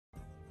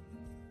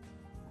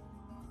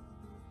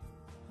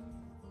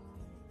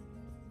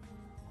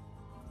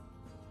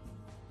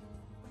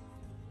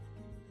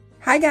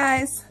Hi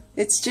guys,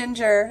 it's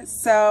Ginger.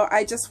 So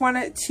I just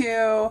wanted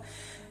to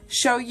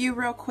show you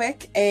real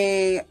quick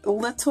a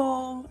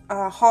little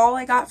haul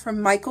I got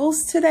from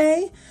Michael's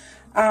today.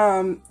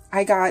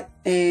 I got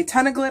a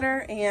ton of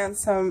glitter and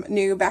some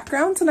new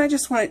backgrounds, and I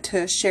just wanted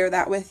to share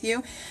that with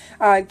you.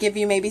 Give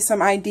you maybe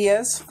some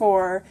ideas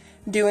for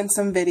doing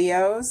some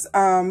videos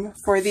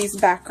for these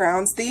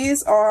backgrounds.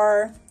 These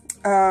are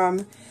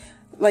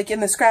like in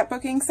the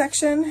scrapbooking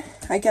section.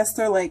 I guess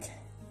they're like,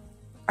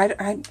 I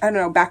don't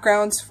know,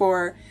 backgrounds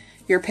for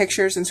your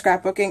pictures and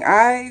scrapbooking.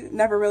 I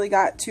never really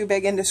got too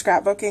big into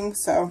scrapbooking,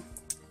 so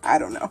I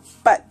don't know.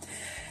 But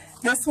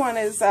this one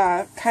is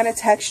kind of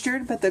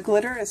textured, but the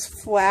glitter is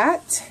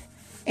flat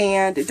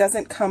and it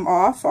doesn't come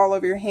off all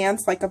over your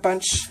hands like a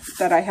bunch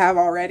that I have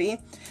already.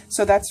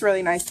 So that's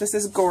really nice. This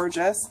is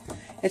gorgeous.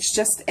 It's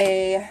just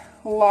a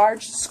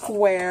large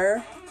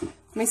square.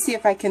 Let me see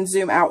if I can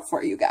zoom out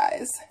for you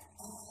guys.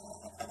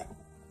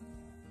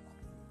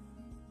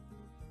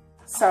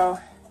 So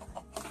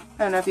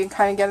I don't know if you can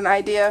kind of get an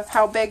idea of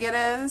how big it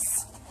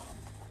is,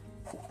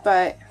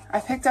 but I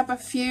picked up a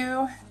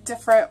few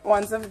different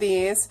ones of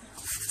these.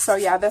 So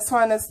yeah, this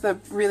one is the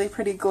really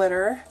pretty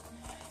glitter,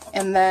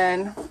 and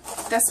then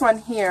this one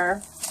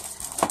here,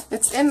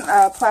 it's in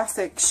a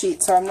plastic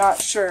sheet, so I'm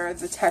not sure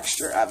the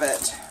texture of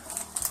it.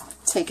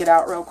 Take it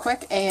out real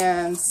quick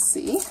and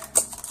see.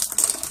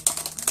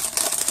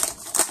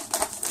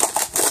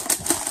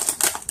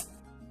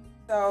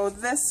 So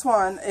this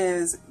one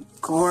is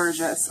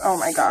gorgeous. Oh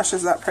my gosh,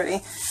 is that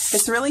pretty?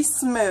 It's really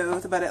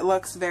smooth, but it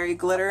looks very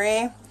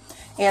glittery.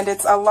 And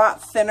it's a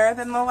lot thinner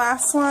than the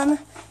last one.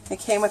 It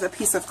came with a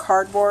piece of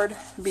cardboard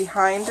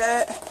behind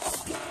it,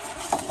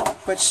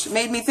 which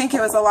made me think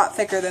it was a lot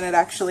thicker than it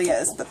actually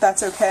is, but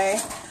that's okay.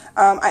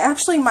 I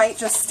actually might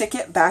just stick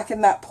it back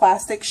in that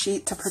plastic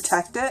sheet to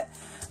protect it,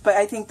 but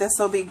I think this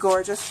will be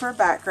gorgeous for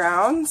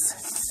backgrounds.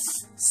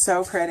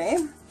 So pretty.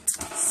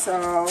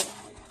 So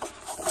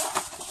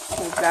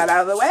move that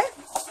out of the way.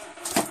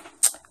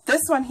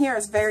 This one here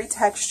is very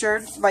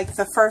textured, like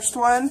the first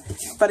one,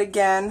 but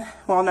again,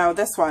 well no,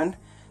 this one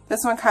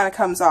kind of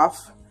comes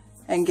off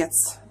and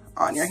gets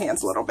on your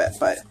hands a little bit,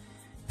 but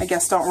I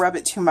guess don't rub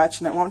it too much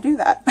and it won't do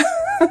that.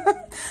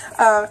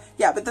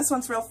 Yeah, but this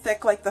one's real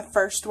thick like the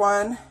first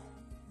one,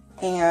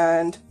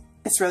 and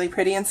it's really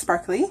pretty and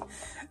sparkly,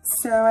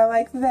 so I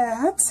like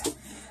that.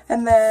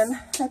 And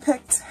then I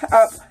picked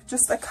up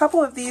just a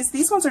couple of these.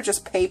 These ones are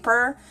just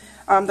paper.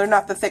 They're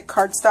not the thick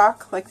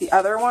cardstock like the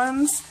other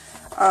ones.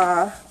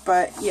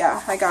 But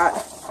yeah, I got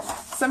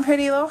some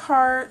pretty little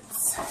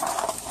hearts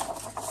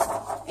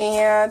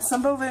and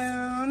some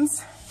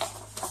balloons.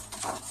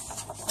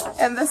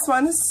 And this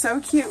one is so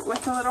cute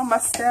with the little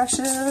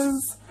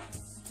mustaches.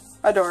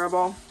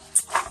 Adorable.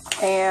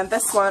 And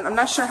this one, I'm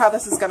not sure how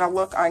this is going to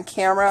look on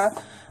camera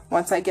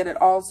once I get it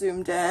all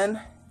zoomed in.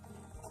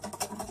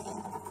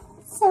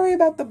 Sorry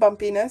about the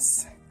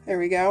bumpiness. There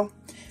we go.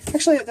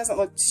 Actually, it doesn't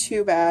look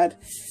too bad.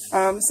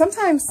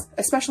 Sometimes,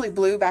 especially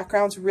blue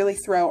backgrounds, really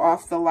throw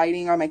off the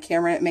lighting on my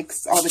camera. It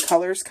makes all the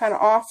colors kind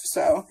of off,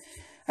 so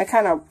I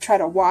kind of try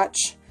to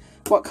watch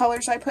what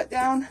colors I put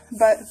down,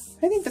 but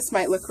I think this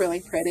might look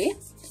really pretty.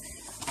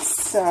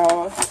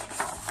 So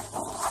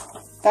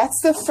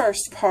that's the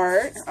first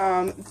part.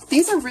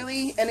 These are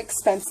really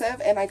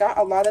inexpensive, and I got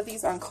a lot of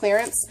these on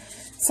clearance.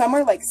 Some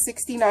are like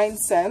 69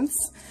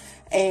 cents.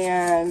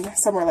 And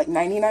some were like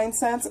 99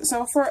 cents.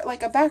 So for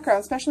like a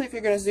background, especially if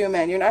you're going to zoom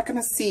in, you're not going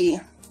to see,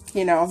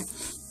 you know,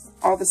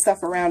 all the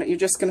stuff around it. You're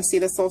just going to see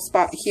this little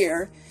spot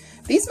here.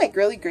 These make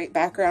really great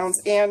backgrounds,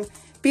 and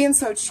being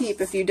so cheap,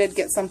 if you did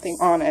get something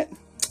on it,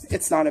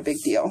 it's not a big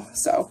deal.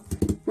 So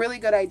really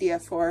good idea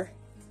for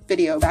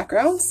video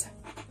backgrounds.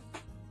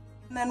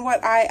 And then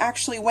what I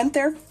actually went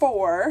there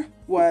for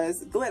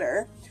was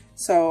glitter.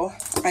 So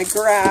I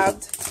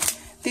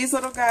grabbed these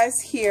little guys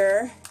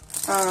here.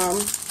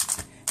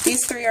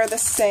 These three are the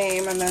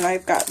same, and then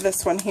I've got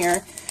this one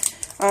here.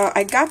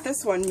 I got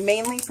this one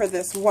mainly for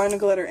this one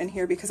glitter in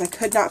here because I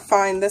could not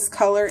find this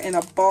color in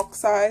a bulk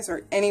size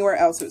or anywhere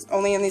else. It was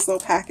only in these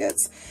little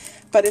packets.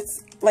 But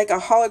it's like a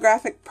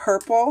holographic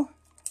purple.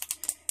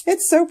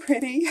 It's so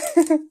pretty.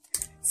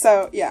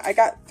 So yeah, I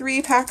got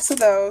 3 packs of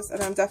those,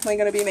 and I'm definitely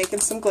going to be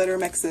making some glitter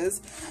mixes.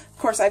 Of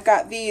course, I've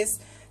got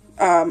these.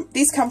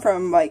 These come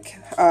from like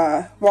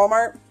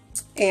Walmart,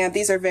 and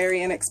these are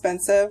very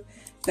inexpensive.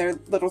 They're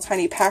little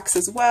tiny packs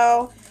as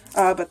well,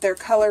 but their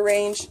color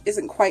range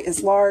isn't quite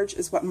as large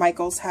as what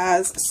Michael's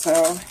has,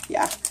 so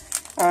yeah,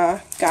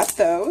 got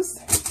those.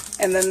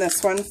 And then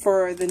this one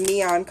for the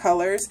neon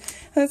colors,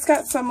 and it's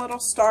got some little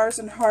stars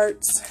and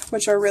hearts,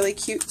 which are really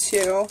cute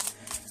too,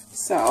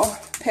 so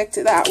picked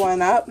that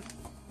one up.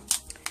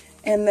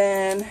 And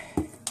then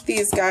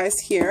these guys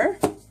here,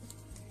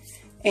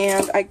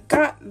 and I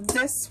got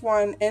this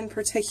one in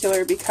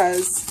particular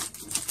because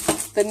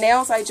the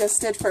nails I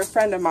just did for a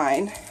friend of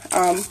mine,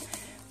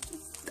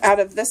 out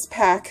of this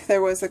pack,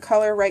 there was a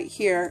color right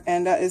here,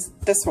 and that is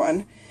this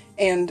one.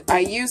 And I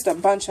used a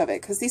bunch of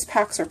it because these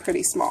packs are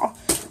pretty small.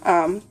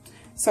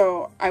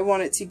 So I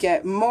wanted to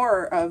get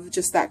more of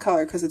just that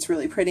color because it's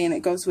really pretty and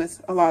it goes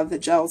with a lot of the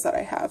gels that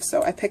I have.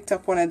 So I picked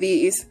up one of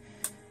these.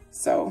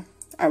 So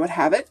I would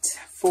have it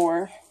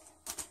for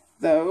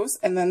those.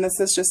 And then this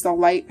is just a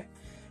light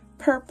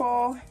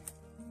purple,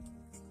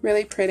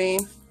 really pretty.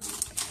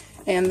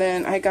 And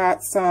then I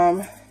got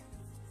some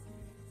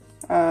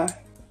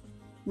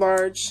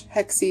large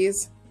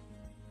hexes.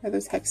 Are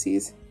those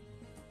hexes?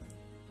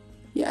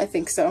 Yeah, I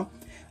think so.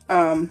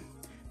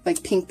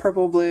 Like pink,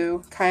 purple,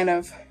 blue, kind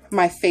of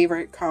my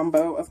favorite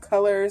combo of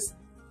colors.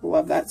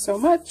 Love that so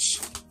much.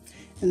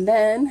 And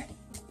then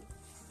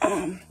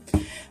I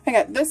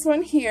got this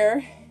one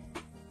here.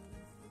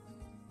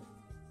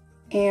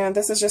 And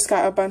this has just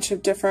got a bunch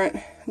of different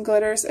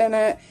glitters in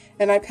it.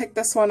 And I picked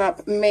this one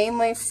up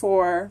mainly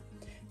for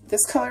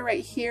this color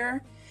right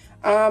here.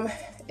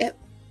 It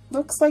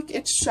looks like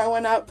it's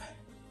showing up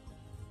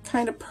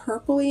kind of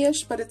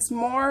purpley-ish, but it's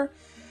more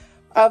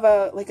of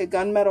a like a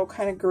gunmetal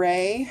kind of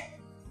gray,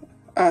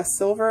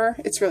 silver.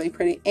 It's really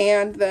pretty.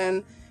 And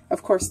then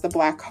of course the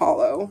black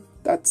hollow.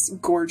 That's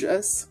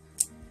gorgeous.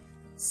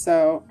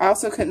 So I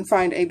also couldn't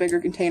find a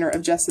bigger container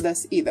of just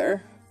this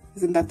either.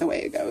 Isn't that the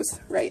way it goes,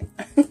 right?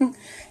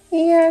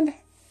 And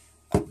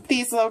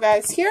these little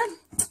guys here.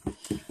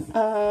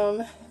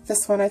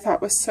 This one I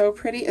thought was so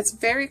pretty. It's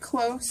very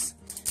close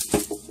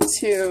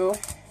to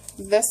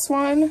this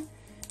one,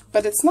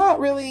 but it's not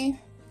really,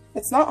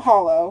 it's not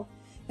hollow.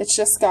 It's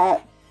just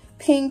got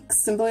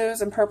pinks and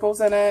blues and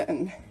purples in it,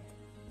 and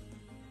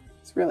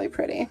it's really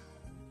pretty.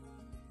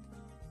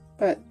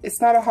 But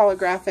it's not a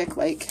holographic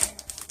like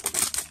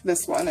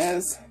this one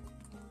is.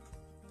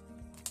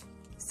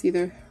 See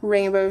the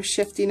rainbow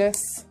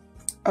shiftiness?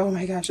 Oh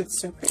my gosh,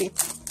 it's so pretty.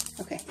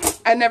 Okay,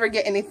 I never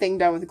get anything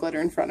done with glitter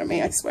in front of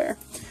me, I swear.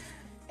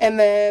 And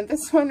then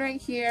this one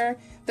right here,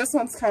 this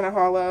one's kind of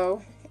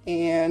hollow,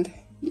 and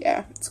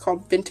yeah, it's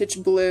called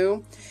Vintage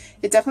Blue.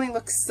 It definitely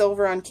looks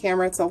silver on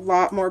camera. It's a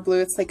lot more blue.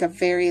 It's like a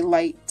very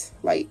light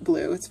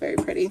blue. It's very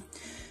pretty.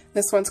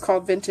 This one's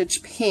called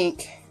Vintage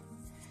Pink,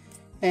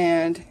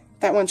 and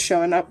that one's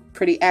showing up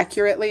pretty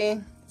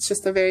accurately. It's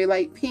just a very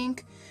light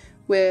pink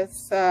with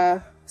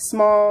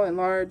small and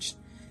large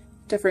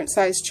different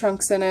size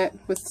chunks in it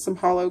with some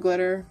hollow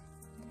glitter.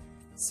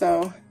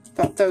 So I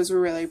thought those were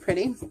really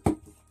pretty.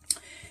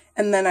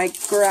 And then I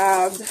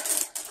grabbed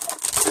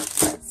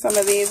some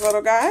of these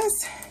little guys.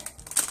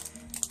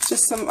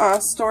 Just some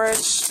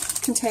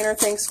storage container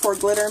things for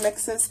glitter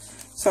mixes,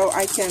 so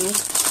I can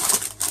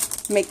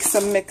make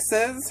some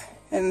mixes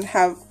and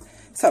have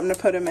something to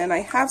put them in. I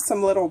have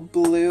some little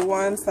blue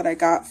ones that I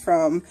got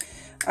from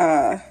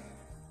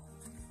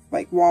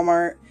like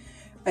Walmart,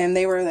 and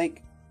they were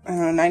like, I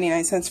don't know,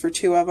 99 cents for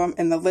 2 of them,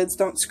 and the lids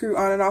don't screw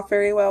on and off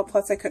very well,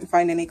 plus I couldn't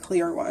find any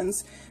clear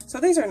ones. So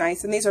these are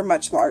nice, and these are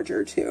much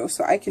larger too,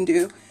 so I can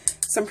do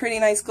some pretty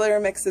nice glitter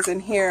mixes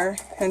in here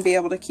and be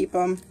able to keep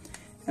them,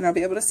 and I'll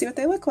be able to see what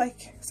they look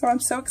like. So I'm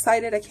so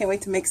excited. I can't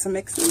wait to make some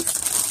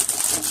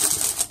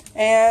mixes.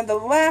 And the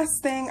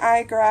last thing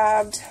I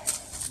grabbed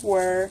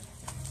were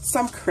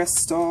some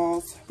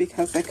crystals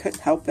because I couldn't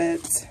help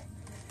it.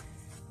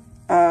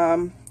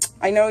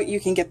 I know you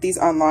can get these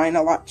online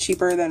a lot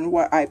cheaper than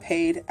what I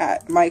paid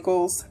at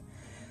Michael's,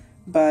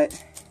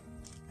 but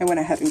I went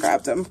ahead and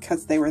grabbed them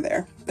because they were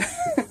there.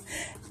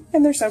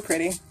 And they're so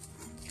pretty.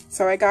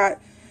 So I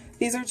got,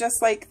 these are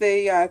just like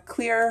the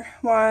clear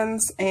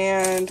ones,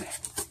 and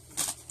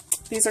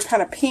these are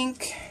kind of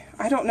pink.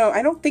 I don't know.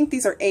 I don't think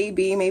these are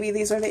AB. Maybe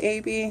these are the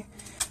AB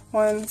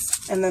ones.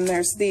 And then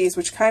there's these,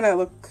 which kind of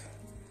look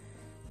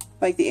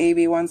like the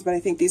AB ones, but I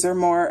think these are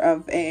more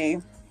of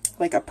a,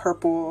 like a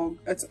purple,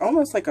 it's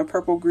almost like a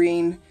purple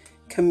green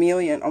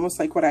chameleon, almost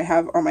like what I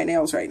have on my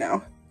nails right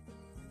now.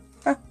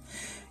 Huh.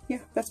 Yeah,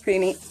 that's pretty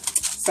neat.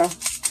 So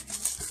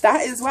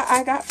that is what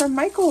I got from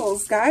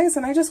Michael's, guys,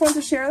 and I just wanted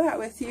to share that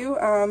with you.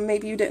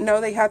 Maybe you didn't know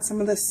they had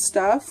some of this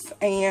stuff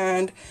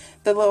and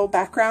the little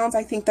backgrounds.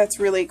 I think that's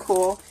really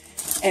cool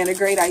and a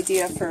great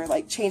idea for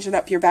like changing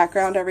up your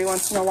background every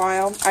once in a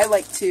while. I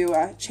like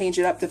to change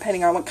it up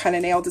depending on what kind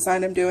of nail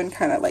design I'm doing,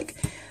 kind of like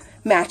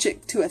match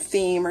it to a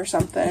theme or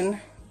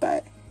something.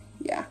 But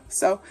yeah,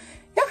 so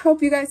yeah,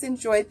 hope you guys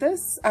enjoyed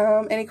this.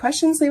 Any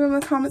questions, leave them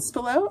in the comments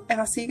below, and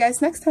I'll see you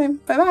guys next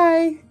time. Bye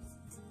bye.